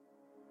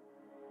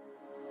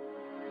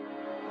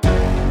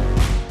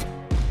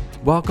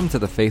Welcome to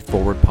the Faith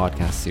Forward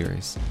podcast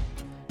series.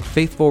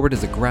 Faith Forward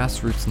is a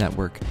grassroots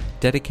network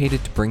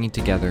dedicated to bringing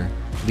together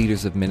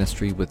leaders of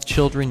ministry with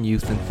children,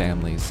 youth, and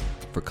families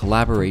for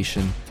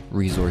collaboration,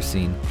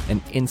 resourcing,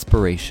 and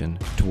inspiration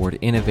toward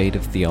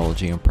innovative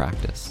theology and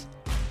practice.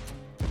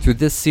 Through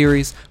this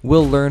series,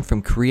 we'll learn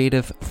from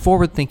creative,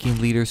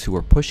 forward-thinking leaders who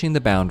are pushing the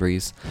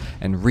boundaries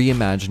and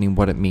reimagining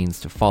what it means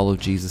to follow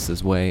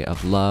Jesus' way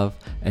of love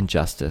and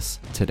justice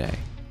today.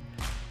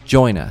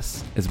 Join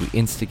us as we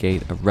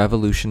instigate a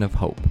revolution of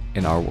hope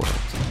in our world.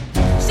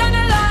 Shine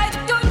a light,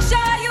 don't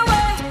shy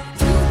away.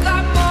 You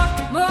got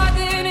more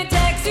than it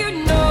takes,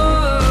 you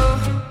know.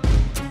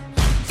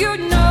 You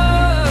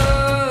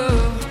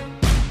know.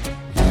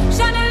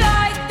 Shine a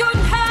light,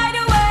 don't hide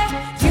away.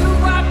 You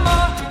got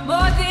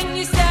more than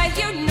you say,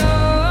 you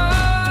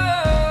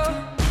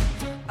know.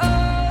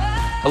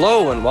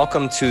 Hello and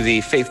welcome to the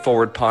Faith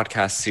Forward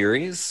podcast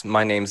series.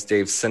 My name's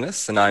Dave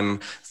Sinnis and I'm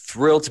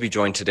thrilled to be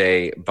joined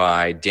today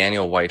by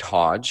Daniel White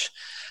Hodge.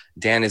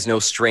 Dan is no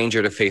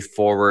stranger to Faith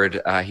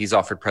Forward. He's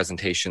offered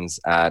presentations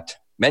at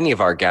many of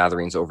our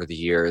gatherings over the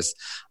years.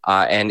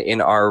 And in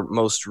our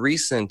most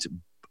recent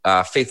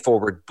Faith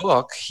Forward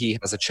book, he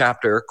has a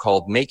chapter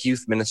called Make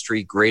Youth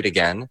Ministry Great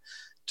Again,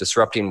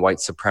 Disrupting White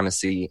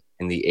Supremacy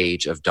in the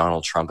Age of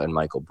Donald Trump and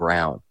Michael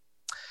Brown.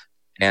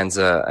 Dan's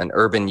an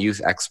urban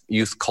youth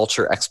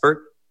culture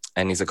expert,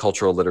 and he's a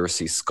cultural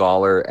literacy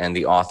scholar and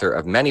the author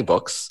of many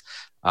books.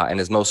 And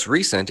his most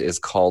recent is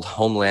called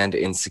Homeland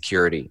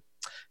Insecurity.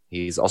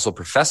 He's also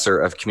professor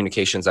of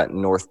communications at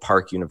North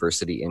Park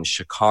University in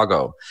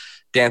Chicago.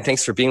 Dan,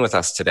 thanks for being with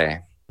us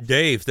today.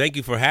 Dave, thank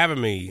you for having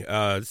me.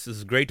 This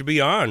is great to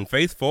be on.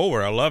 Faith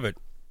Forward, I love it.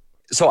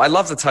 So I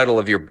love the title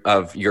of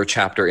your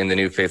chapter in the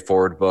new Faith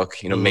Forward book,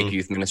 Make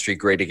Youth Ministry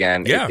Great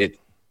Again. Yeah. It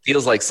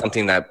feels like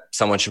something that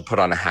someone should put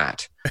on a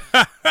hat.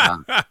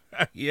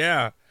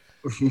 Yeah.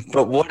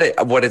 But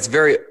what it's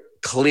very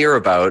clear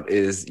about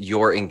is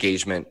your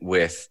engagement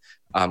with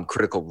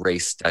critical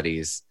race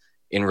studies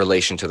in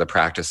relation to the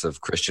practice of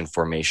Christian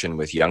formation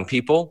with young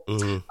people.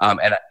 And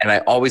I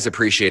always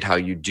appreciate how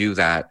you do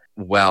that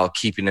while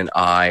keeping an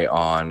eye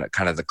on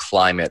kind of the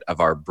climate of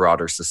our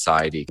broader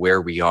society,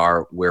 where we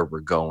are, where we're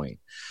going.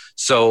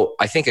 So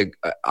I think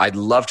I'd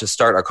love to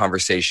start our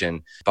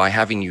conversation by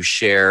having you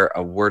share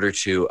a word or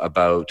two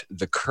about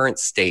the current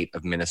state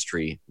of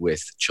ministry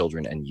with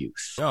children and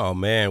youth. Oh,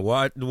 man.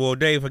 Well,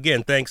 Dave,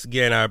 again, thanks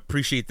again. I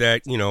appreciate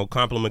that,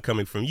 compliment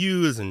coming from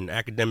you as an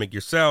academic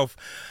yourself.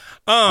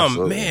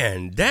 Absolutely.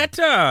 Man, that's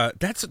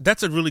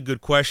a really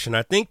good question.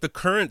 I think the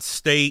current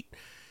state,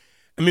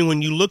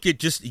 when you look at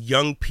just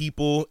young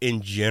people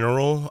in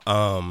general,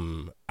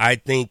 I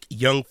think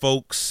young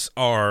folks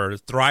are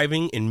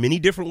thriving in many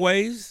different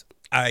ways.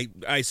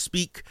 I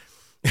speak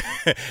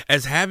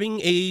as having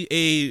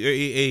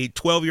a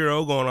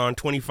 12-year-old going on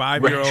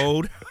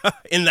 25-year-old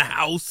in the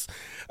house.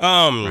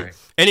 And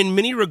in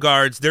many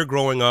regards, they're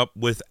growing up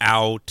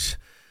without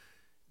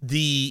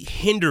the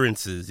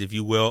hindrances, if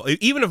you will,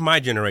 even of my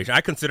generation.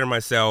 I consider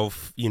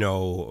myself,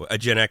 a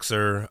Gen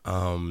Xer,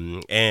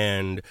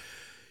 and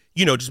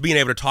just being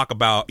able to talk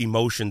about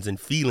emotions and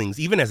feelings,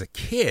 even as a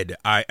kid,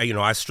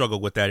 I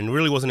struggled with that, and it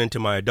really wasn't into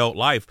my adult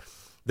life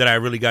that I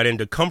really got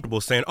into comfortable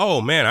saying, oh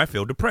man, I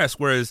feel depressed.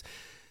 Whereas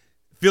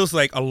it feels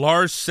like a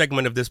large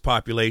segment of this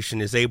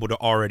population is able to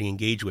already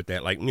engage with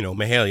that. Like,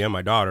 Mahalia,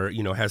 my daughter,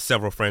 has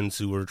several friends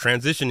who are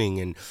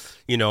transitioning and,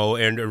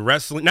 and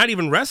wrestling, not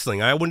even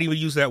wrestling. I wouldn't even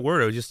use that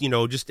word. It was just,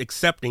 just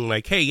accepting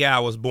like, hey, yeah, I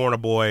was born a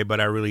boy, but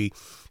I really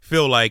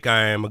feel like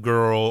I am a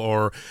girl,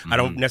 or I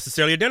don't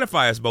necessarily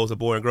identify as both a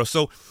boy and girl.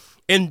 So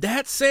in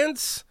that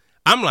sense,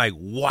 I'm like,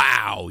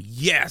 wow,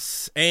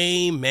 yes,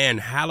 amen,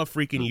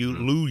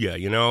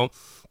 hallelujah,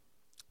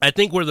 I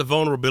think where the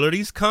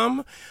vulnerabilities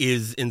come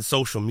is in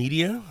social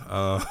media.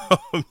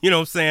 You know what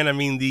I'm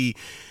saying? The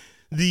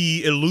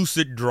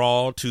elusive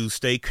draw to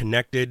stay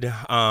connected,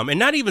 and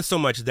not even so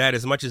much that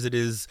as much as it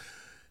is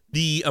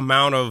the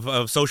amount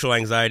of social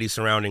anxiety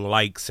surrounding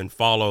likes and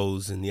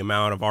follows and the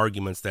amount of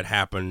arguments that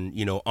happen,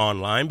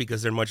 online,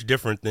 because they're much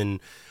different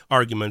than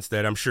arguments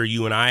that I'm sure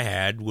you and I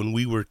had when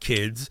we were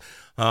kids.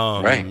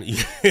 So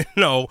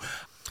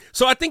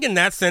I think in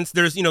that sense,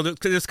 there's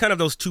kind of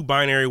those two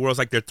binary worlds,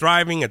 like they're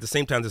thriving. At the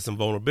same time, there's some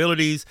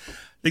vulnerabilities. I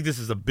think this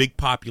is a big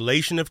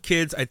population of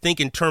kids. I think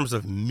in terms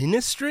of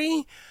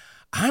ministry,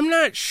 I'm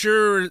not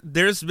sure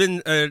there's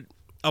been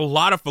a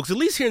lot of folks, at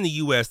least here in the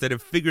U.S., that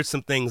have figured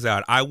some things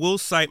out. I will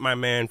cite my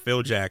man,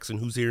 Phil Jackson,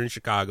 who's here in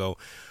Chicago,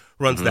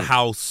 runs the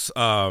house.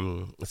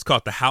 It's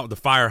called the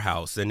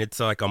Firehouse, and it's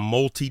like a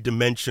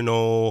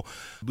multi-dimensional,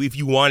 if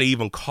you want to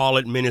even call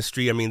it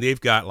ministry.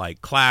 They've got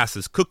like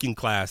classes, cooking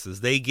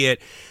classes. They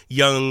get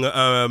young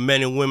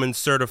men and women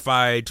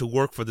certified to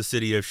work for the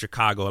city of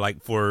Chicago,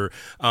 like for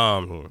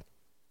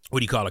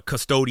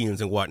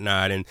custodians and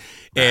whatnot.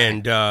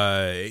 And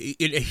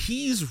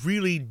he's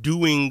really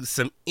doing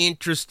some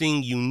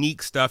interesting,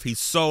 unique stuff. He's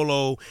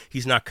solo.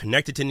 He's not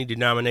connected to any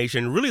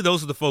denomination. Really,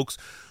 those are the folks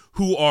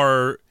who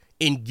are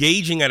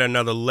engaging at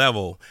another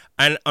level.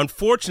 And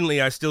unfortunately,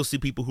 I still see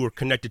people who are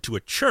connected to a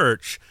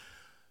church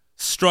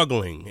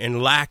struggling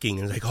and lacking.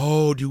 And like,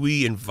 oh, do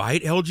we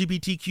invite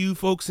LGBTQ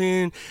folks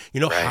in?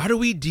 How do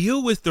we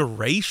deal with the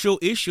racial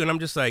issue? And I'm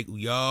just like,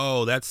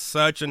 yo, that's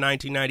such a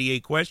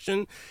 1998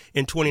 question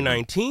in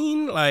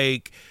 2019.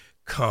 Like,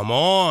 come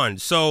on.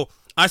 So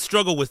I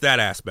struggle with that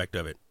aspect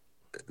of it.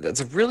 That's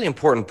a really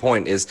important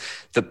point, is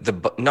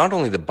the not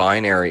only the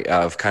binary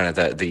of kind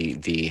of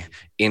the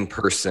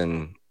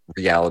in-person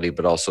reality,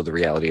 but also the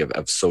reality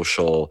of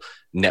social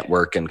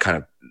network and kind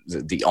of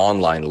the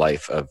online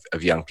life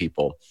of young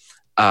people.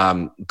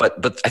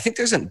 But I think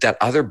there's that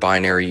other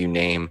binary you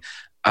name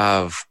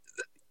of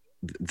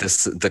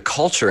the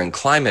culture and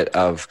climate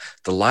of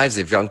the lives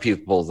of young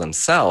people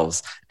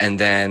themselves, and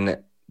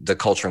then the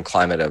culture and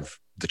climate of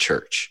the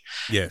church.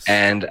 Yes.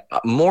 And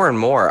more and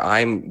more,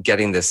 I'm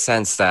getting this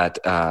sense that,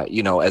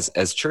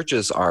 as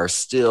churches are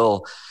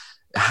still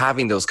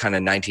having those kind of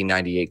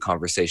 1998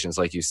 conversations,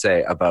 like you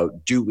say,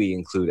 about do we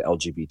include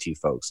LGBT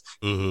folks?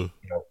 Mm-hmm.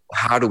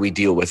 How do we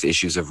deal with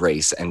issues of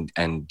race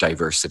and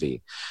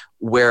diversity?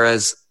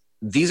 Whereas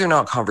these are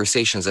not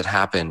conversations that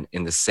happen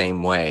in the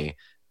same way.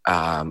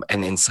 And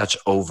in such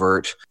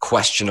overt,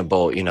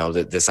 questionable,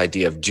 this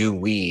idea of do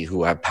we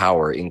who have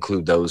power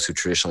include those who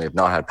traditionally have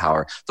not had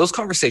power? Those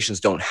conversations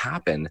don't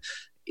happen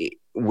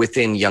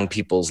within young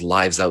people's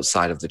lives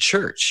outside of the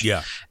church.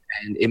 Yeah.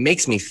 And it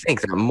makes me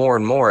think that more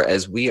and more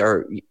as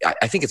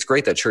I think it's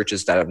great that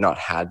churches that have not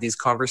had these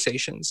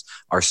conversations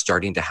are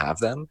starting to have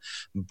them.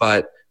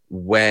 But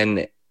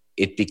when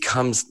it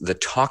becomes the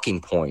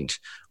talking point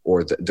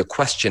or the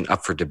question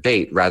up for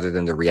debate rather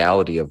than the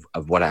reality of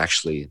what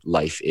actually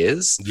life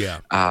is. Yeah.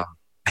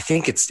 I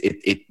think it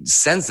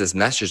sends this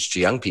message to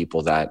young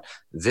people that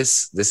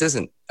this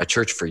isn't a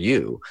church for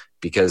you,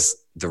 because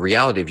the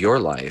reality of your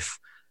life,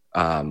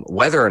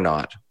 whether or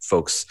not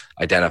folks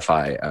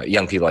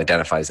young people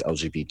identify as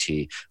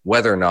LGBT,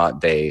 whether or not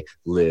they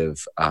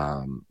live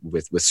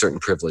with certain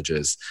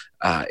privileges,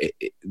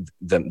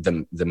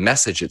 the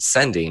message it's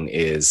sending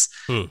is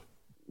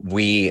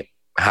we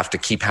have to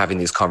keep having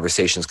these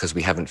conversations because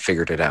we haven't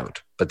figured it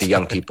out. But the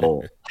young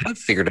people have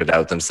figured it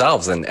out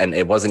themselves, and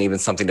it wasn't even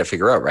something to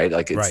figure out, right?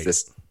 Like it's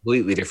this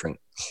completely different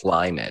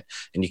climate,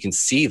 and you can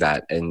see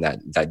that in that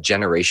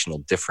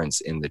generational difference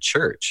in the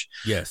church.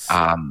 Yes.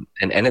 And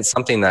it's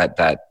something that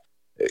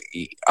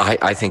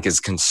I think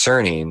is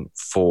concerning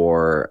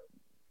for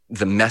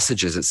the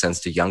messages it sends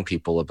to young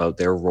people about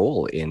their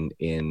role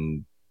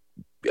in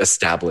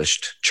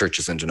established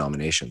churches and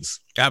denominations.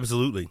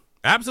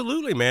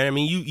 Absolutely, man. I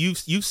mean,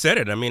 you've said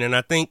it. I mean, and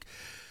I think,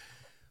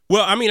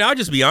 well, I mean, I'll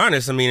just be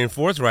honest. I mean, and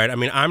forthright. I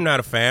mean, I'm not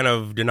a fan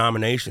of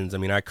denominations. I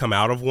mean, I come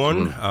out of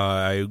one.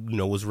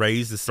 Mm-hmm. I was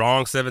raised a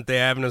strong Seventh-day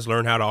Adventist,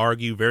 learned how to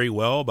argue very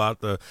well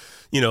about the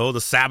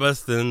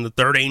Sabbath and the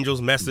third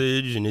angel's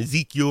message and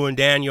Ezekiel and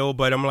Daniel.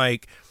 But I'm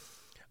like,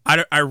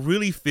 I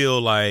really feel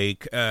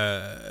like,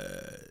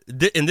 and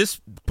this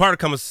part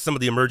comes some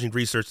of the emerging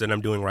research that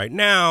I'm doing right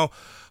now.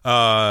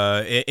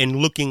 And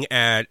looking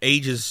at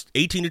ages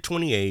 18 to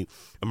 28,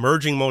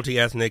 emerging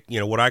multi-ethnic,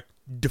 what I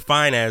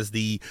define as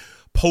the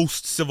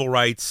post-civil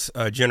rights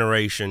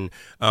generation,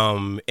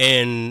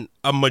 and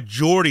a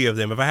majority of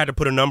them, if I had to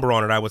put a number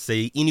on it, I would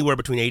say anywhere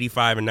between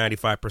 85 and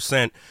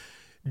 95%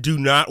 do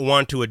not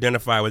want to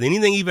identify with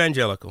anything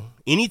evangelical,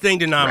 anything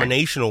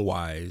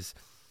denominational-wise.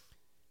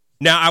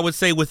 Now, I would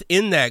say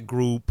within that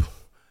group,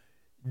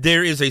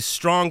 there is a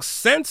strong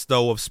sense,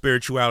 though, of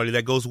spirituality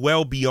that goes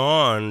well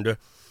beyond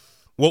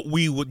what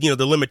we would,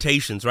 the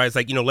limitations, right? It's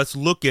like, let's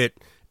look at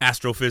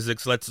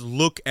astrophysics. Let's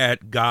look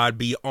at God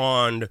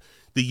beyond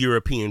the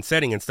European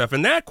setting and stuff.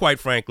 And that, quite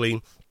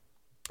frankly,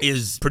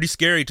 is pretty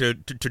scary to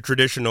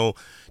traditional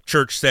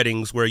church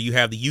settings where you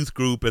have the youth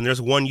group and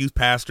there's one youth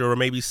pastor or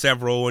maybe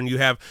several, and you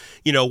have,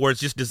 where it's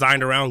just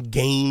designed around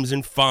games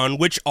and fun,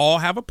 which all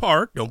have a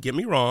part. Don't get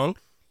me wrong.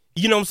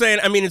 You know what I'm saying?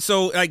 I mean, and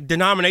so like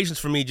denominations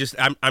for me,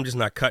 I'm just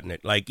not cutting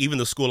it. Like even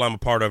the school I'm a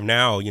part of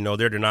now,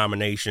 their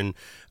denomination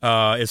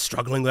is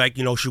struggling. Like,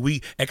 should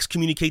we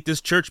excommunicate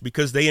this church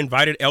because they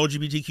invited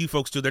LGBTQ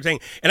folks to their thing?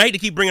 And I hate to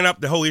keep bringing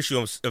up the whole issue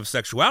of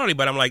sexuality,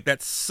 but I'm like,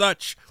 that's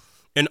such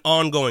an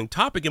ongoing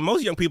topic. And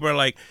most young people are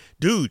like,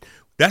 dude,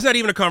 that's not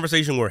even a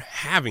conversation we're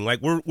having.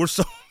 Like we're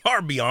so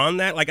far beyond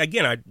that. Like,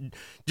 again, I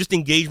just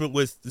engagement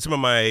with some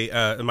of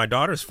my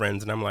daughter's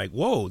friends, and I'm like,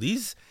 whoa,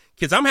 these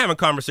kids, I'm having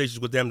conversations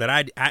with them that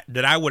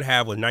I would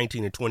have with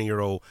 19 and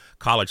 20-year-old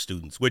college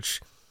students, which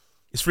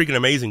is freaking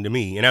amazing to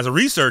me. And as a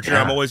researcher,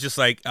 I'm always just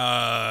like,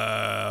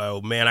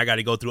 oh, man, I got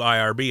to go through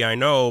IRB, I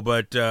know,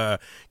 but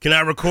can I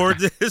record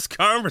this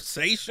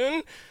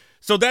conversation?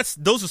 So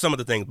those are some of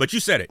the things. But you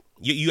said it.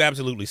 You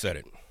absolutely said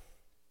it.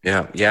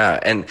 Yeah.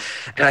 And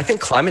I think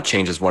climate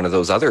change is one of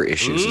those other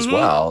issues as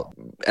well.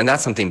 And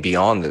that's something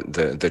beyond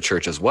the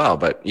church as well.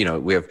 But,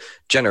 we have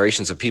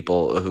generations of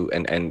people who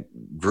and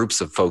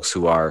groups of folks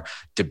who are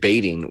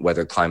debating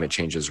whether climate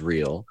change is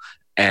real,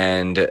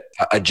 and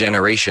a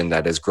generation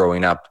that is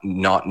growing up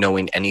not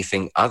knowing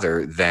anything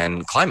other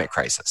than climate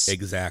crisis.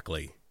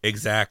 Exactly.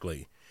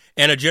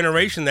 and a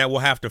generation that will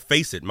have to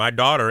face it. My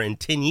daughter in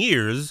 10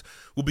 years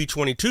will be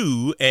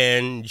 22,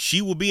 and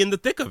she will be in the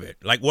thick of it.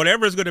 Like,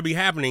 whatever is going to be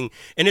happening,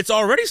 and it's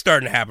already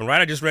starting to happen,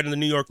 right? I just read in the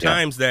New York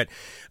Times that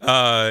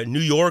New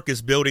York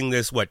is building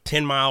this,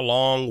 10-mile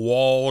long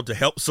wall to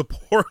help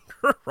support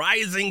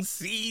rising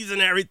seas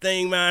and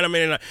everything, man. I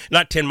mean,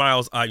 not 10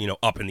 miles,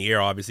 up in the air,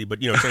 obviously, but,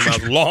 10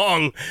 miles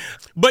long.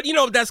 But,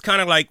 that's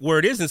kind of like where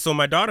it is. And so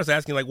my daughter's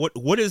asking, like,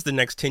 what is the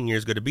next 10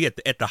 years going to be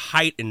at the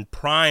height and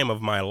prime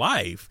of my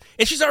life?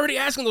 And she's already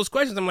asking those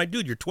questions. I'm like,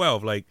 dude, you're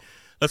 12. Like,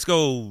 let's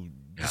go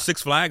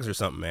Six Flags or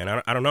something,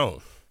 man. I don't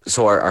know.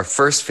 So our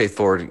first Faith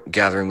Forward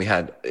gathering we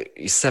had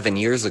 7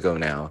 years ago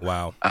now.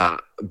 Wow.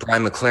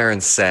 Brian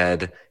McLaren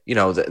said,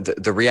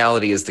 the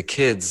reality is the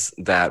kids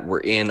that were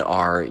in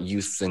our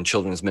youth and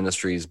children's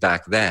ministries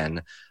back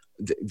then,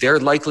 they're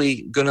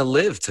likely going to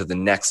live to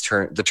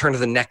the turn of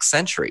the next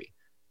century.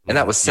 And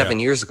that was 7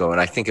 years ago.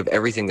 And I think of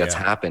everything that's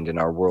happened in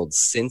our world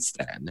since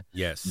then,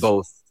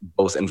 both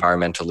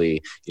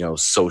environmentally,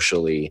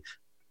 socially.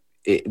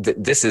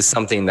 This is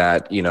something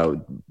that,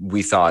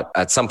 we thought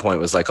at some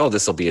point was like, oh,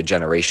 this will be a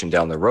generation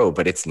down the road,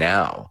 but it's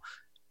now.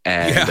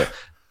 And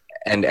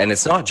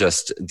it's not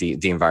just the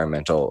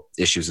environmental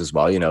issues as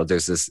well.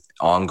 There's this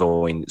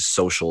ongoing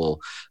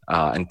social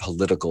and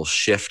political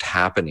shift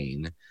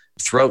happening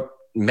throughout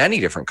many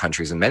different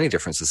countries and many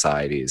different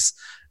societies,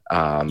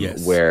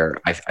 where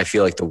I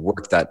feel like the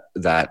work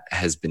that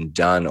has been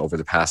done over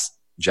the past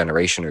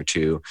generation or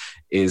two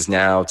is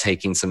now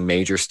taking some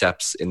major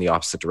steps in the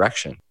opposite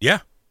direction.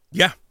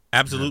 Yeah,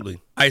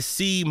 absolutely. I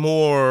see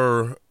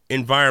more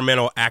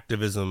environmental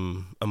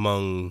activism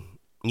among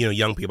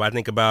young people. I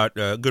think about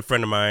a good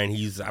friend of mine.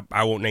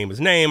 I won't name his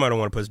name. I don't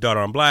want to put his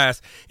daughter on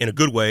blast in a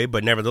good way,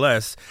 but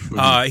nevertheless,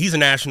 he's a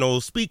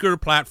national speaker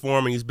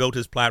platform, and he's built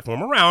his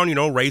platform around,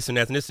 race and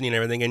ethnicity and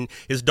everything. And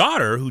his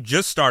daughter, who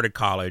just started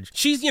college,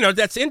 she's,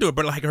 that's into it.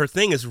 But like, her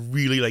thing is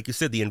really, like you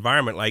said, the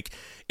environment, like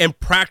in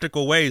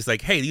practical ways,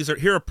 like, hey,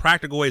 here are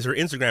practical ways. Her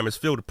Instagram is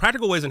filled with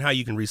practical ways in how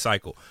you can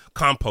recycle,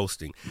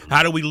 composting.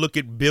 How do we look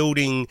at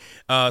building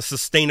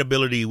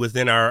sustainability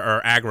within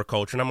our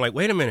agriculture? And I'm like,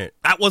 wait a minute,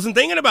 I wasn't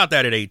thinking about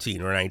that at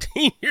 18 or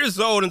 19 years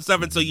old and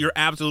stuff. And so you're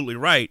absolutely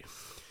right.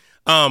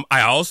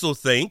 I also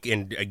think,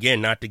 and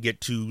again, not to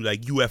get too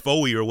like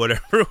UFO-y or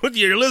whatever with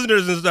your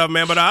listeners and stuff,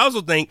 man, but I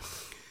also think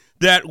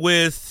that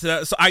with,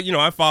 so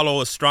I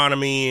follow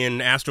astronomy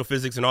and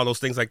astrophysics and all those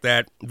things like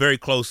that very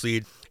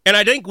closely. And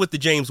I think with the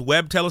James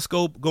Webb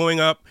Telescope going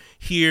up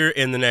here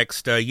in the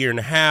next year and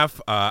a half,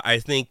 I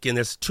think, and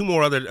there's two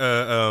more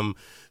other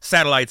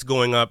satellites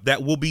going up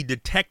that will be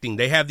detecting.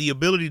 They have the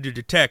ability to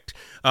detect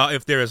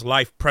if there is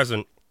life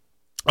present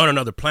on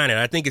another planet.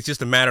 I think it's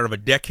just a matter of a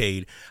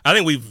decade. I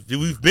think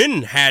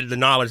we've had the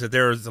knowledge that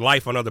there is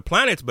life on other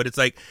planets, but it's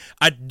like,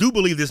 I do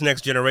believe this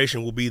next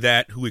generation will be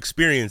that who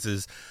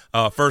experiences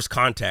first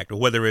contact, or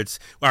whether it's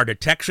our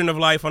detection of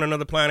life on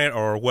another planet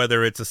or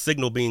whether it's a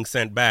signal being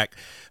sent back.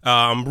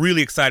 I'm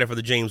really excited for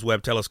the James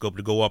Webb Telescope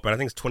to go up, and I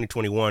think it's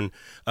 2021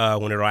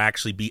 when it'll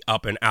actually be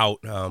up and out,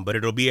 but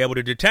it'll be able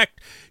to detect,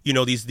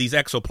 these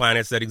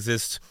exoplanets that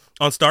exist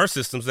on star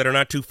systems that are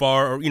not too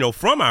far,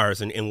 from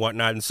ours and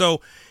whatnot. And so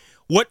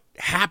what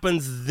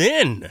happens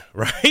then,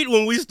 right?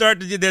 When we start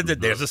to do that,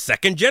 there's a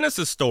second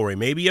Genesis story,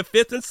 maybe a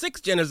fifth and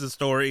sixth Genesis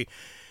story.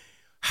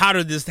 How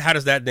does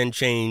that then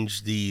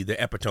change the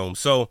epitome?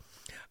 So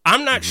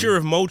I'm not sure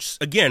if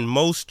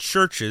most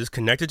churches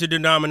connected to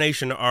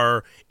denomination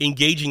are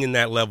engaging in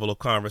that level of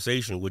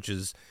conversation, which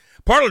is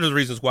part of the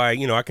reasons why,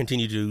 I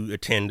continue to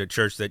attend a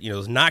church that,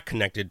 is not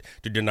connected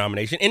to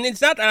denomination. And it's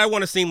not that I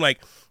want to seem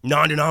like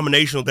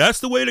non-denominational.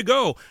 That's the way to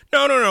go.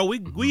 No.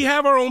 We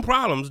have our own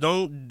problems.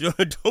 Don't get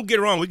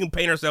it wrong. We can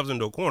paint ourselves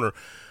into a corner.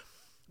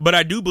 But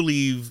I do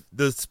believe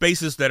the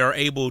spaces that are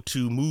able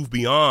to move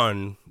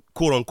beyond,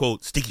 quote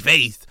unquote, sticky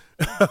faith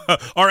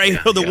are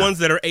the ones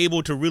that are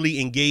able to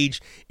really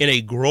engage in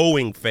a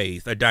growing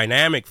faith, a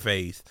dynamic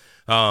faith,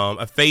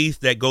 a faith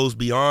that goes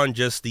beyond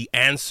just the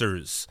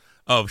answers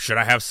of should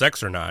I have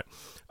sex or not,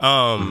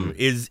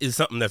 is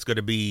something that's going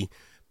to be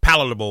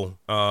palatable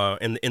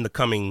in the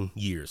coming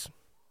years.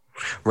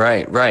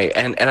 Right.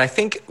 And I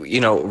think,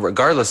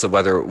 regardless of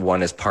whether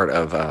one is part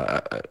of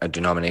a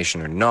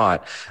denomination or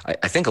not,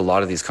 I think a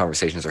lot of these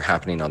conversations are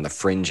happening on the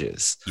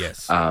fringes.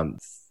 Yes.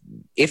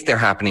 If they're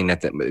happening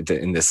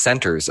in the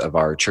centers of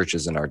our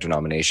churches and our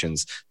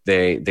denominations,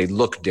 they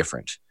look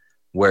different.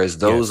 Whereas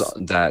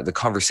the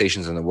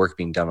conversations and the work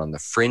being done on the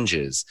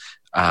fringes,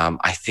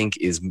 I think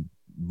is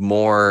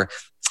more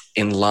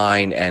in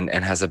line and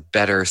has a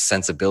better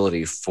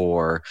sensibility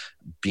for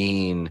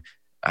being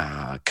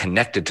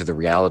connected to the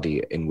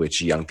reality in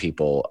which young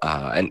people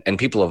and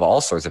people of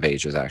all sorts of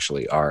ages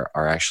actually are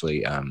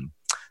actually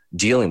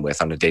dealing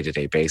with on a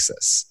day-to-day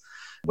basis.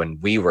 When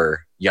we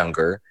were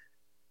younger,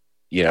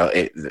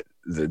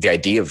 the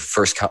idea of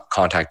first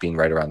contact being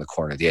right around the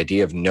corner, the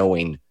idea of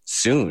knowing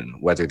soon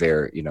whether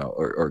they're,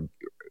 or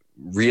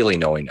really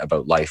knowing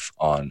about life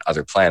on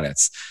other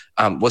planets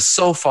was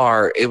so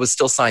far, it was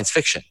still science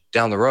fiction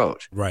down the road.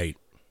 Right.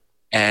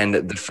 And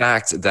the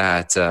fact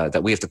that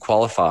that we have to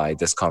qualify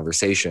this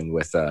conversation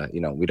with,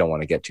 we don't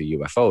want to get too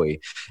UFO-y,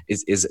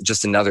 is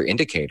just another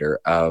indicator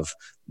of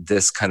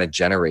this kind of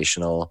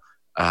generational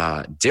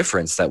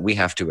difference that we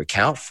have to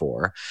account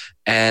for.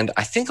 And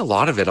I think a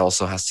lot of it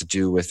also has to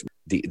do with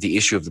the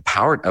issue of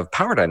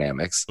power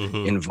dynamics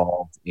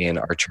involved in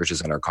our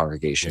churches and our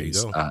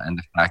congregations, and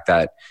the fact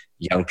that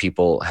young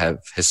people have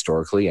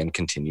historically and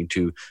continue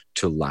to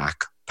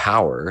lack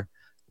power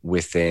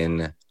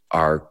within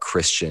our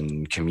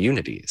Christian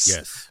communities.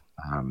 Yes.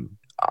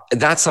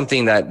 That's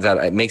something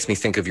that makes me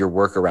think of your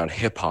work around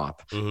hip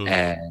hop.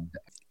 And,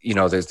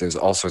 there's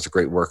all sorts of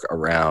great work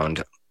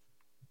around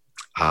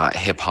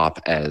hip hop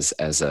as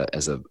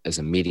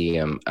a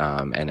medium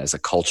and as a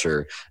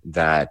culture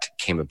that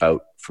came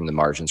about from the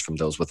margins, from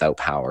those without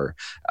power.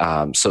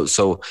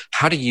 So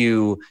how do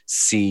you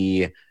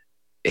see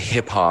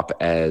hip hop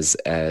as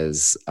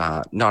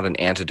not an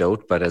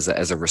antidote, but as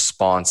a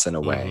response in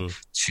a way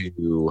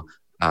to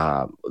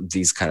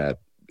these kind of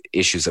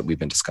issues that we've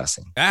been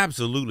discussing?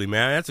 Absolutely,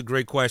 man. That's a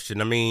great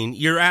question. I mean,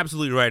 you're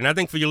absolutely right. And I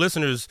think for your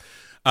listeners,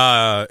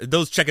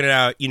 those checking it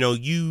out,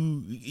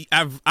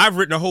 I've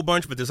written a whole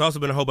bunch, but there's also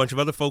been a whole bunch of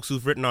other folks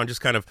who've written on just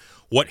kind of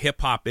what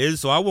hip hop is.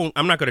 So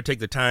I'm not going to take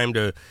the time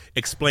to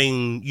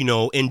explain,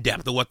 in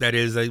depth of what that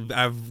is.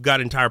 I've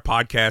got entire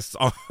podcasts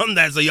on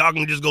that, so y'all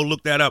can just go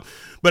look that up.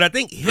 But I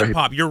think hip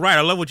hop, you're right.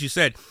 I love what you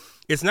said.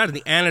 It's not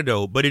the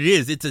antidote, but it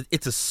is.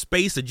 It's a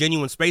space, a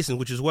genuine space, and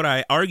which is what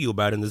I argue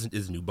about in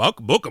this new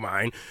book of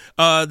mine,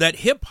 that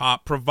hip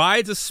hop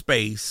provides a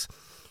space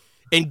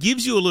and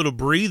gives you a little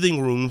breathing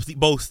room,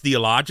 both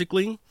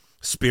theologically,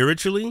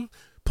 spiritually,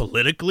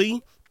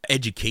 politically,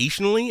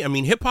 educationally. I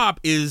mean, hip hop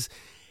is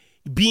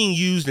being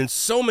used in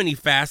so many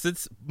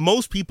facets.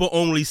 Most people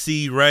only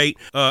see,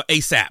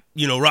 ASAP,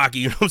 Rocky,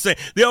 you know what I'm saying?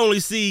 They only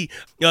see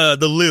the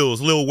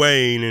Lil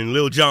Wayne and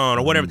Lil Jon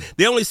or whatever.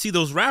 They only see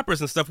those rappers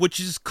and stuff, which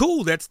is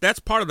cool. That's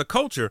part of the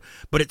culture,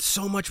 but it's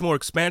so much more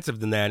expansive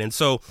than that. And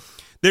so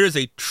there is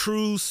a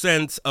true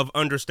sense of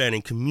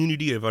understanding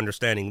community, of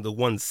understanding the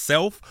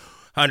oneself,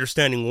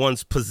 understanding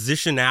one's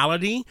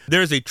positionality.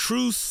 There's a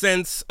true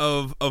sense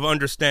of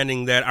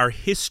understanding that our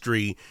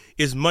history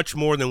is much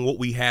more than what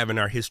we have in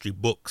our history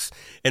books.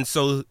 And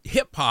so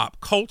hip-hop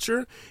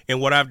culture and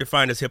what I've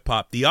defined as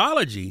hip-hop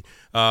theology,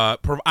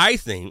 I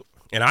think,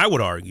 and I would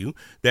argue,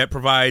 that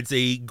provides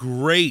a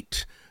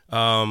great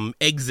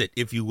exit,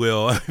 if you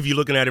will, if you're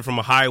looking at it from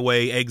a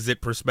highway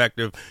exit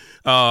perspective,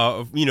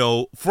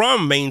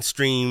 from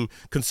mainstream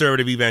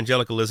conservative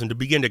evangelicalism to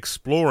begin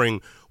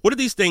exploring what do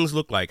these things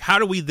look like? How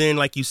do we then,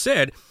 like you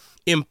said,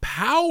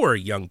 empower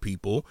young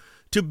people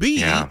to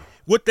be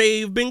what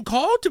they've been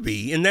called to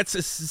be? And that's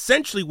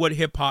essentially what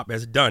hip hop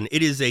has done.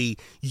 It is a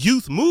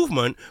youth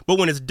movement, but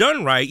when it's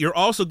done right, you're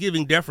also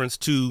giving deference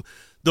to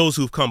those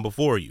who've come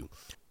before you.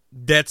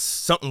 That's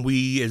something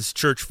we as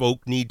church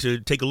folk need to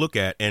take a look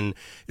at. And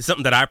it's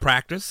something that I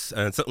practice,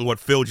 and something what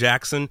Phil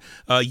Jackson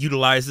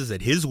utilizes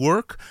at his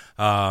work.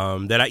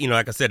 That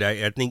like I said,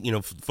 I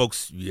think,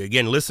 folks,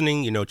 again,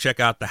 listening, check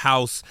out The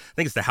House. I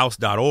think it's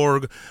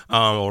thehouse.org,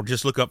 or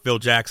just look up Phil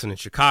Jackson in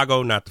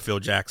Chicago, not the Phil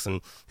Jackson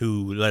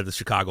who led the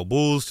Chicago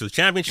Bulls to the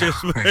championships,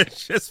 but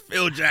it's just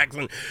Phil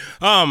Jackson.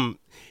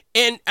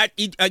 And I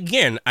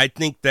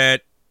think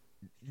that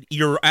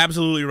you're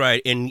absolutely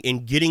right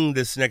in getting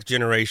this next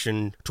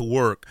generation to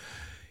work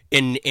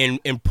and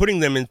putting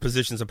them in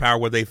positions of power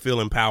where they feel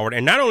empowered,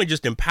 and not only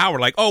just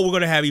empowered, like, oh, we're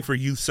going to have you for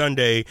Youth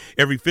Sunday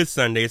every fifth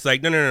Sunday. It's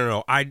like,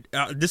 no.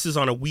 This is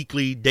on a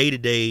weekly,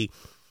 day-to-day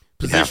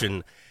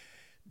position.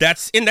 Yeah.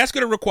 That's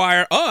going to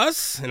require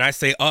us, and I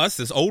say us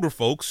as older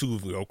folks who,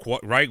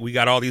 we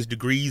got all these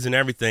degrees and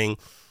everything,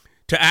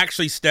 to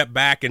actually step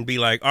back and be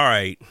like, all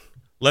right,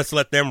 let's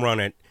let them run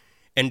it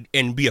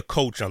and be a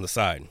coach on the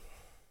side.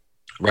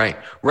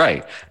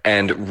 Right.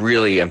 And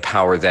really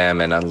empower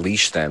them and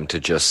unleash them to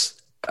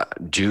just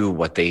do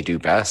what they do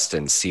best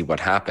and see what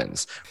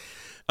happens.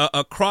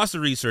 Across the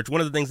research, one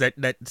of the things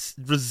that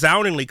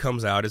resoundingly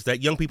comes out is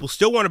that young people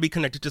still want to be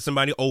connected to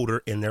somebody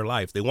older in their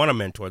life. They want a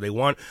mentor. They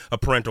want a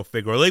parental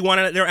figure. Or they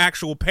want their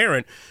actual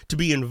parent to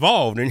be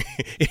involved. And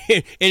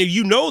if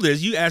you know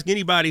this, you ask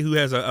anybody who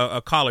has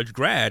a college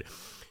grad,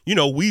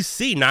 we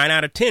see 9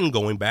 out of 10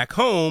 going back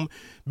home,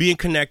 being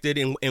connected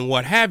and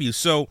what have you.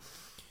 So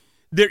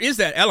there is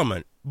that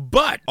element,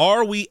 but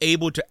are we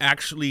able to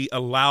actually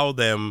allow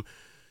them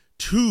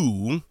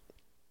to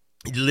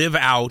live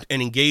out and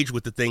engage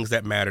with the things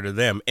that matter to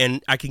them?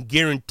 And I can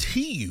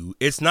guarantee you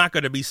it's not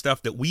going to be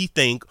stuff that we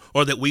think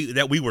or that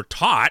we were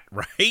taught,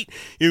 right?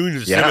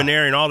 In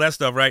seminary and all that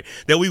stuff, right?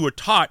 That we were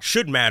taught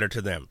should matter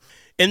to them.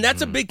 And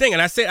that's a big thing.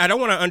 And I say I don't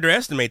want to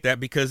underestimate that,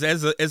 because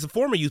as a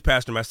former youth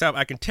pastor myself,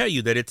 I can tell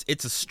you that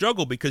it's a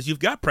struggle, because you've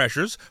got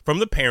pressures from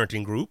the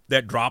parenting group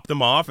that drop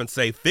them off and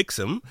say, fix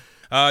them.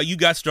 You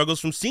got struggles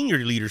from senior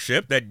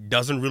leadership that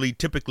doesn't really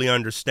typically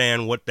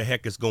understand what the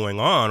heck is going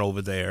on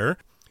over there.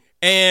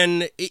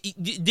 And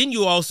then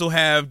you also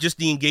have just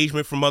the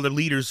engagement from other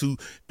leaders who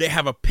they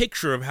have a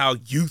picture of how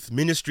youth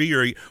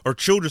ministry or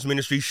children's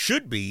ministry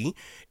should be.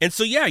 And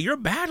so, you're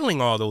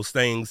battling all those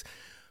things.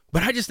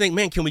 But I just think,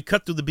 man, can we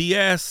cut through the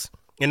BS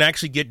and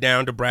actually get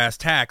down to brass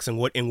tacks and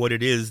what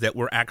it is that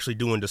we're actually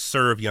doing to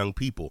serve young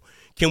people?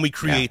 Can we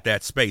create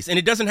that space? And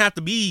it doesn't have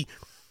to be,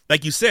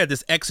 like you said,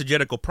 this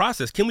exegetical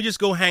process. Can we just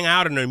go hang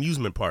out in an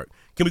amusement park?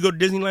 Can we go to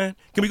Disneyland?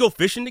 Can we go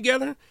fishing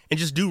together and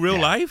just do real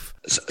life?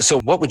 So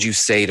what would you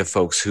say to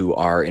folks who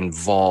are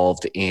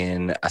involved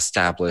in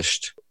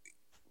established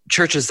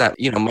churches that,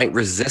 you know, might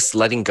resist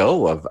letting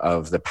go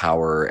of the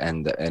power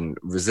and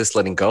resist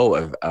letting go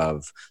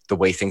of the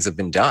way things have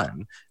been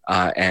done?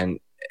 And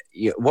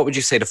what would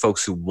you say to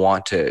folks who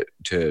want to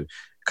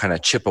kind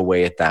of chip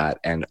away at that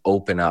and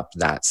open up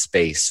that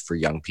space for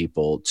young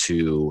people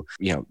to,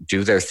 you know,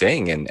 do their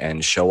thing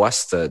and show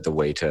us the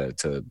way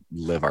to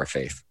live our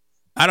faith?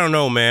 I don't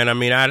know, man. I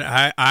mean,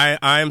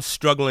 I'm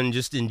struggling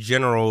just in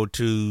general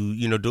to,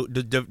 you know,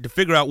 to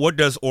figure out what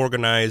does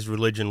organized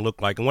religion look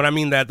like. And what I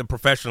mean that the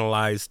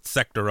professionalized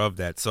sector of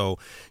that. So,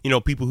 you know,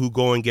 people who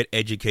go and get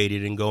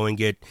educated and go and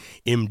get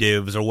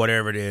MDivs or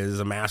whatever it is,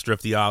 a master of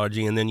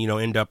theology, and then, you know,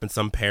 end up in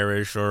some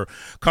parish or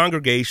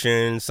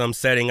congregation, some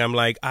setting. I'm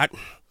like,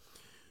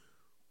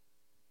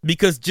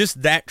 because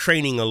just that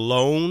training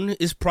alone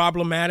is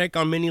problematic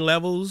on many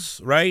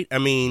levels, right? I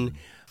mean,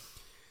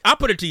 I'll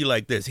put it to you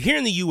like this. Here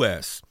in the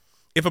U.S.,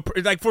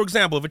 for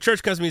example, if a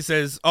church comes to me and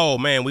says, oh,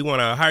 man, we want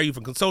to hire you for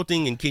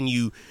consulting, and can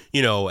you,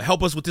 you know,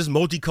 help us with this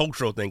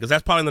multicultural thing? Because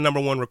that's probably the number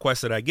one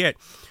request that I get.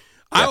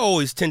 I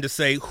always tend to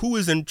say, who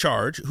is in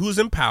charge? Who's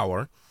in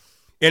power?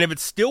 And if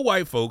it's still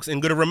white folks and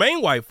going to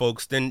remain white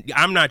folks, then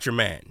I'm not your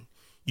man.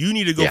 You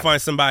need to go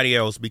find somebody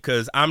else,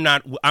 because I'm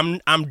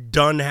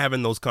done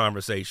having those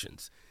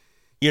conversations.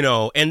 You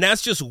know, and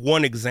that's just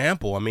one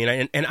example. I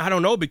mean, and I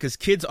don't know, because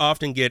kids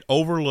often get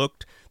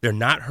overlooked. They're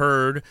not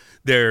heard.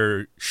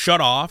 They're shut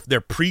off.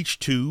 They're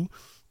preached to.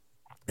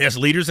 There's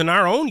leaders in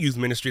our own youth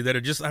ministry that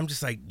are I'm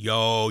just like,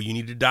 yo, you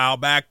need to dial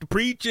back the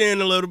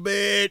preaching a little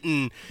bit.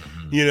 And,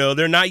 you know,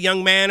 they're not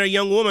young man or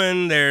young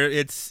woman.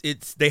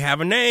 They have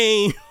a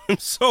name.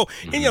 So,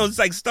 and, you know, it's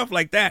like stuff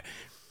like that.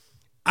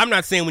 I'm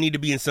not saying we need to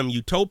be in some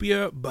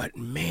utopia, but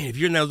man, if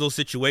you're in those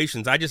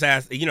situations, I just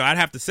ask, you know, I'd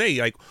have to say,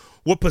 like,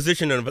 what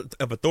position of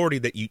authority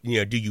that you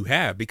know do you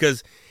have?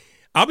 Because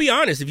I'll be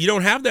honest, if you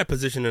don't have that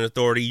position of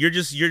authority,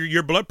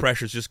 your blood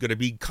pressure is just going to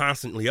be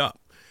constantly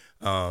up,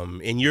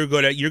 and you're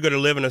gonna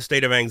live in a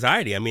state of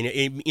anxiety. I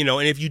mean, you know,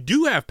 and if you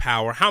do have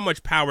power, how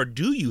much power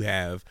do you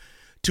have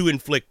to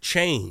inflict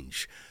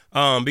change?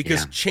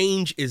 Because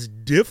change is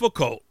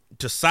difficult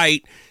to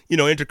cite. You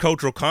know,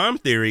 intercultural comm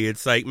theory.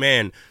 It's like,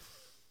 man.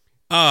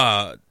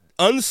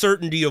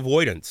 Uncertainty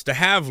avoidance, to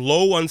have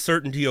low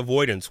uncertainty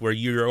avoidance where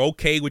you're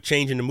okay with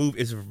changing the move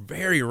is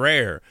very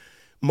rare.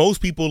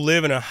 Most people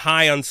live in a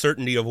high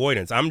uncertainty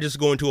avoidance. I'm just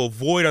going to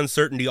avoid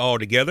uncertainty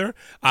altogether.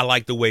 I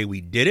like the way we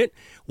did it.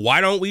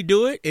 Why don't we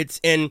do it?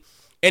 And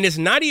it's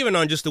not even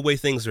on just the way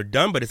things are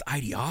done, but it's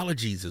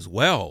ideologies as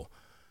well,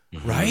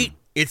 right?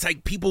 It's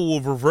like people will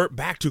revert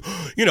back to,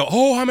 you know,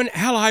 oh, I'm an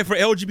ally for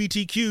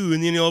LGBTQ.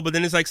 And, you know, but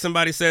then it's like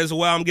somebody says,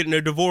 well, I'm getting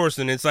a divorce.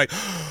 And it's like,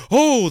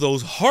 oh,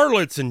 those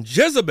harlots and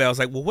Jezebels.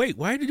 Like, well, wait,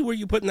 were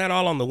you putting that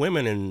all on the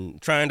women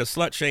and trying to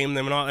slut shame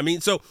them and all? I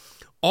mean, so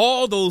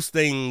all those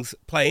things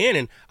play in.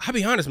 And I'll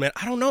be honest, man,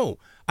 I don't know.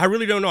 I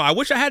really don't know. I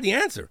wish I had the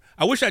answer.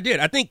 I wish I did.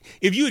 I think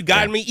if you had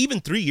gotten me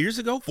even 3 years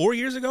ago, 4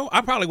 years ago,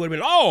 I probably would have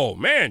been, oh,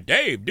 man,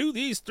 Dave, do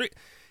these 3.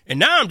 And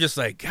now I'm just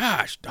like,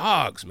 gosh,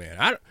 dogs,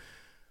 man.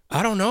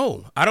 I don't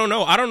know. I don't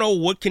know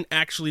what can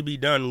actually be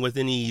done with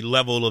any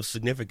level of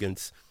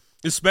significance,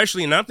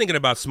 especially, and I'm thinking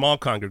about small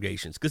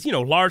congregations, because, you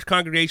know, large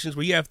congregations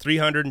where you have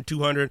 300 and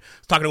 200. I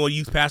was talking to a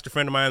youth pastor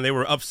friend of mine. They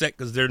were upset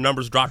because their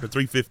numbers dropped to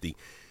 350.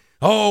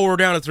 Oh, we're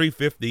down to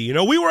 350. You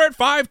know, we were at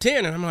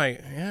 510. And I'm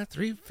like, yeah,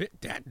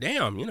 350.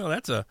 Damn, you know,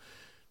 that's a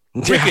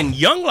freaking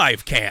Young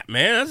Life camp,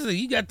 man.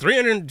 You got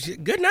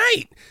 300. Good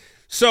night.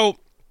 So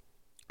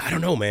I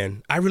don't know,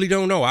 man. I really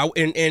don't know.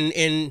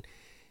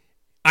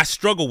 I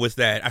struggle with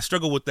that. I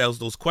struggle with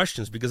those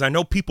questions because I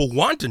know people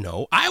want to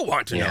know. I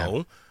want to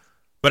know,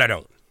 but I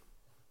don't.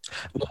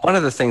 One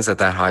of the things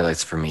that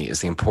highlights for me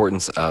is the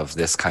importance of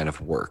this kind of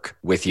work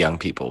with young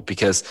people,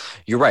 because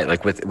you're right,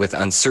 like with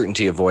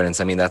uncertainty avoidance,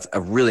 I mean, that's a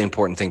really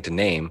important thing to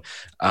name,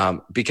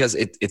 because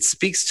it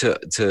speaks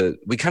to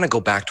we kind of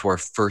go back to our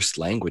first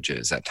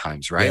languages at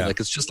times, right? Yeah. Like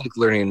it's just like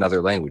learning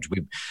another language.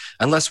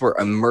 Unless we're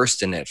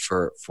immersed in it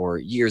for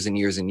years and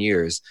years and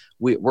years,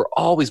 we're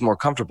always more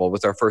comfortable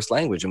with our first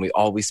language, and we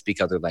always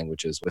speak other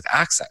languages with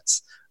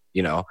accents.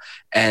 You know,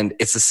 and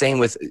it's the same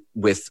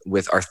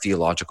with our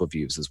theological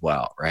views as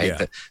well, right?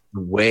 Yeah.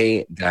 The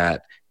way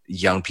that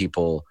young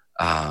people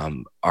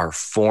are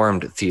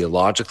formed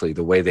theologically,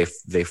 the way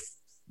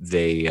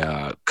they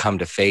come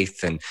to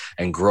faith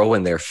and grow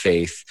in their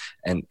faith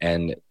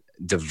and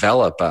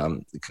develop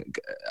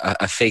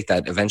a faith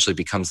that eventually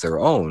becomes their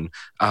own.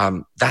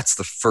 That's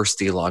the first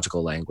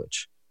theological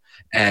language,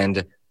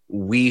 and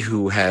we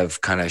who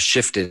have kind of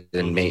shifted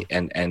and made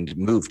and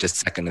moved to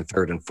second and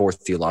third and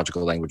fourth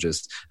theological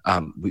languages,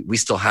 we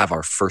still have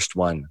our first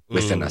one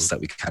within us that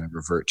we kind of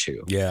revert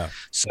to. Yeah.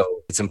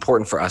 So it's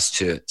important for us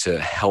to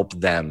help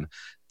them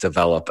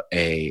develop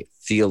a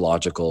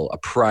a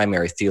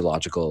primary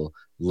theological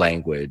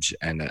language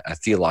and a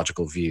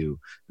theological view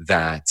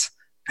that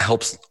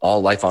helps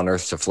all life on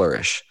earth to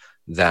flourish,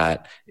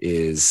 that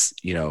is,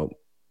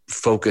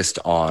 focused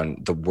on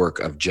the work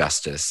of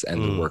justice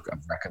and the work of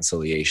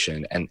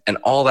reconciliation and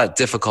all that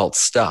difficult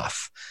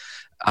stuff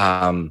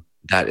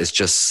that is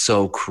just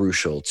so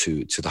crucial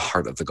to the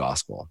heart of the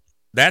gospel.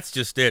 That's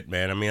just it,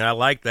 man. I mean, I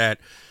like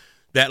that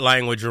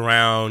language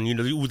around,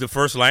 the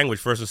first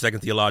and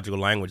second theological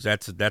language.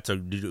 That's a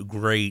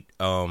great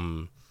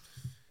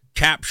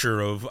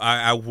capture of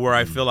where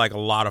I feel like a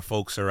lot of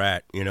folks are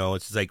at.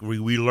 It's like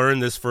we learn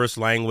this first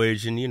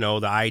language and,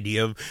 the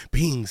idea of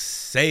being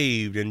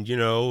saved and,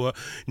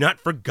 not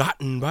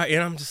forgotten by,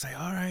 and I'm just like,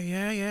 all right,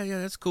 yeah,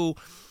 that's cool.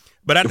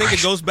 But I think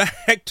it goes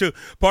back to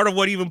part of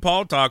what even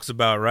Paul talks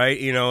about, right?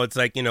 It's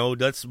like,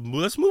 let's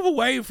move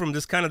away from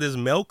this kind of this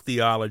milk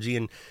theology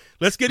and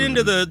let's get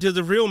into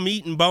the real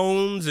meat and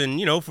bones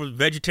and, for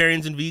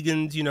vegetarians and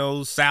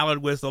vegans,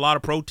 salad with a lot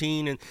of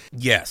protein. And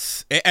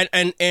yes,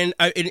 and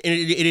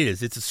it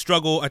is. It's a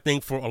struggle, I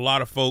think, for a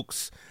lot of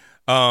folks.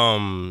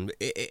 And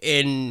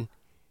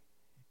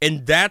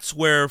that's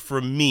where,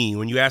 for me,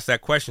 when you ask that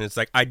question, it's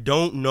like, I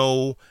don't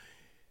know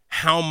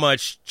how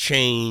much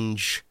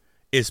change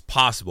is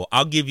possible.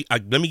 Let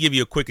me give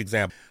you a quick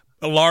example.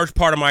 A large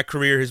part of my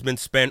career has been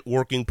spent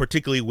working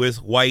particularly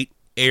with white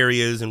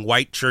areas and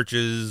white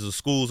churches or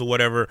schools or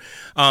whatever.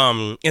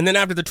 And then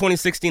after the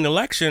 2016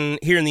 election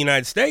here in the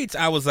United States,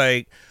 I was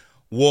like,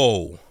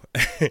 whoa.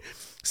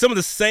 Some of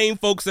the same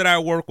folks that I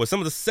work with, some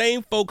of the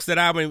same folks that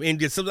I'm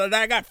in, so that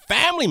I got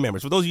family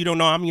members. For those of you who don't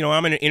know,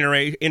 I'm in an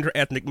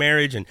interethnic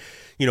marriage and,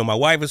 my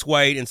wife is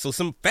white. And so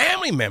some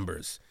family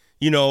members,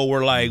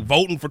 were like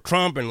voting for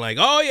Trump and like,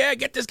 oh yeah,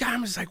 get this guy.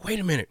 I'm just like,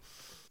 wait a minute.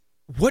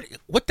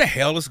 What the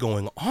hell is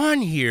going on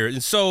here?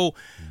 And so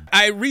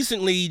I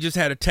recently just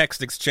had a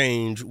text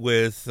exchange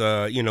with,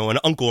 an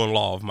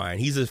uncle-in-law of mine.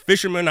 He's a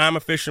fisherman. I'm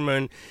a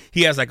fisherman.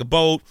 He has like a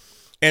boat.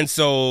 And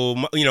so,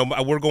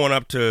 we're going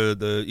up to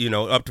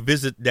up to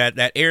visit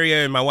that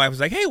area. And my wife was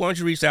like, hey, why don't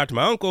you reach out to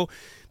my uncle?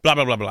 Blah,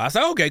 blah, blah, blah. I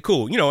said, okay,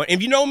 cool. And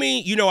if you know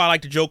me, I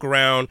like to joke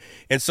around.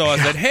 And so I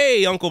said,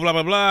 hey, uncle, blah,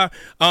 blah, blah.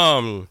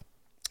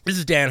 This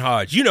is Dan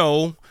Hodge,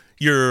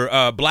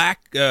 your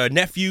black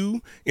nephew,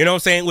 what I'm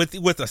saying,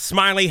 with a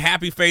smiley,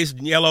 happy face,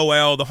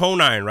 LOL, the whole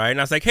nine, right? And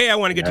I was like, hey, I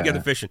want to get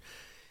together fishing.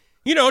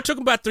 It took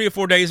about 3 or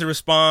 4 days to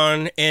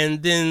respond.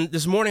 And then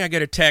this morning I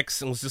get a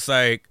text and was just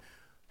like,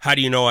 how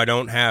do you know I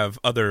don't have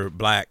other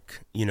black,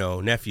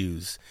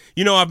 nephews?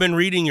 I've been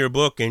reading your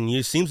book and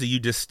it seems that you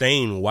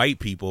disdain white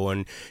people.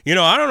 And,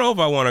 I don't know if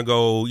I want to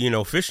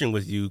go, fishing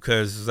with you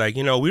because it's like,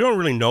 we don't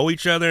really know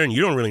each other and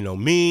you don't really know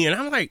me. And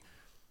I'm like,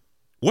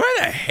 where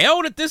the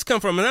hell did this come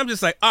from? And I'm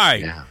just like, all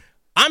right,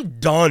 I'm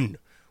done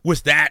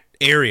with that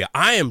area.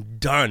 I am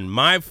done.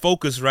 My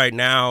focus right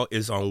now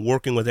is on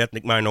working with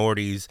ethnic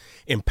minorities,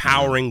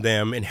 empowering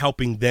them and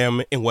helping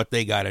them in what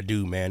they got to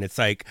do, man. It's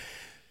like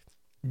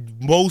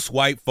most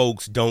white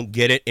folks don't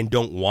get it and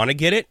don't want to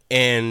get it.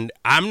 And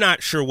I'm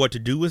not sure what to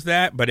do with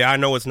that, but I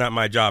know it's not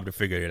my job to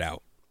figure it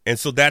out. And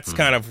so that's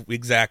kind of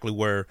exactly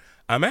where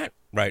I'm at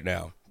right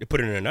now, to put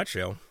it in a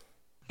nutshell.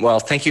 Well,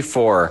 thank you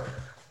for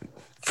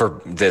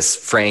this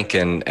frank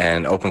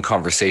and open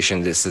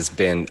conversation. This has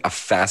been a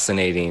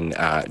fascinating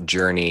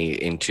journey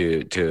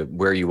into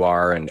where you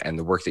are and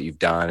the work that you've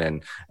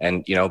done.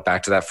 And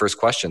back to that first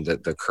question,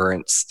 the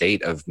current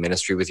state of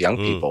ministry with young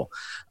people.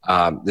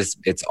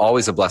 It's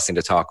always a blessing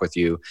to talk with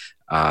you.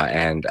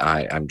 And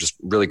I'm just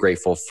really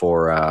grateful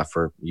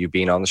for you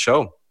being on the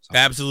show.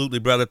 Absolutely,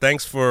 brother.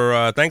 Thanks for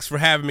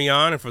having me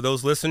on. And for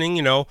those listening,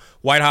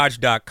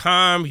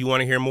 whitehodge.com. If you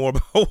want to hear more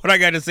about what I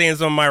got to say in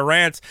some of my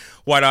rants,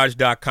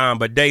 whitehodge.com.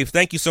 But Dave,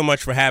 thank you so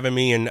much for having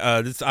me. And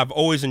I've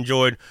always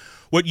enjoyed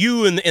what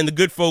you and the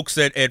good folks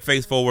at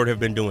Faith Forward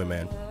have been doing,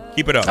 man.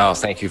 Keep it up. Oh,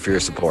 thank you for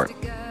your support.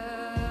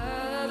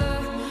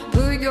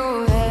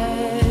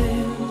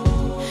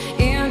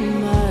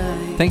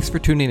 Thanks for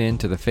tuning in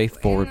to the Faith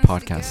Forward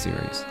podcast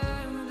series.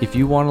 If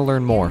you want to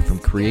learn more from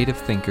creative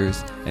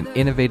thinkers and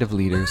innovative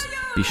leaders,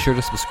 be sure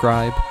to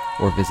subscribe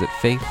or visit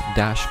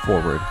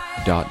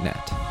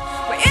faith-forward.net.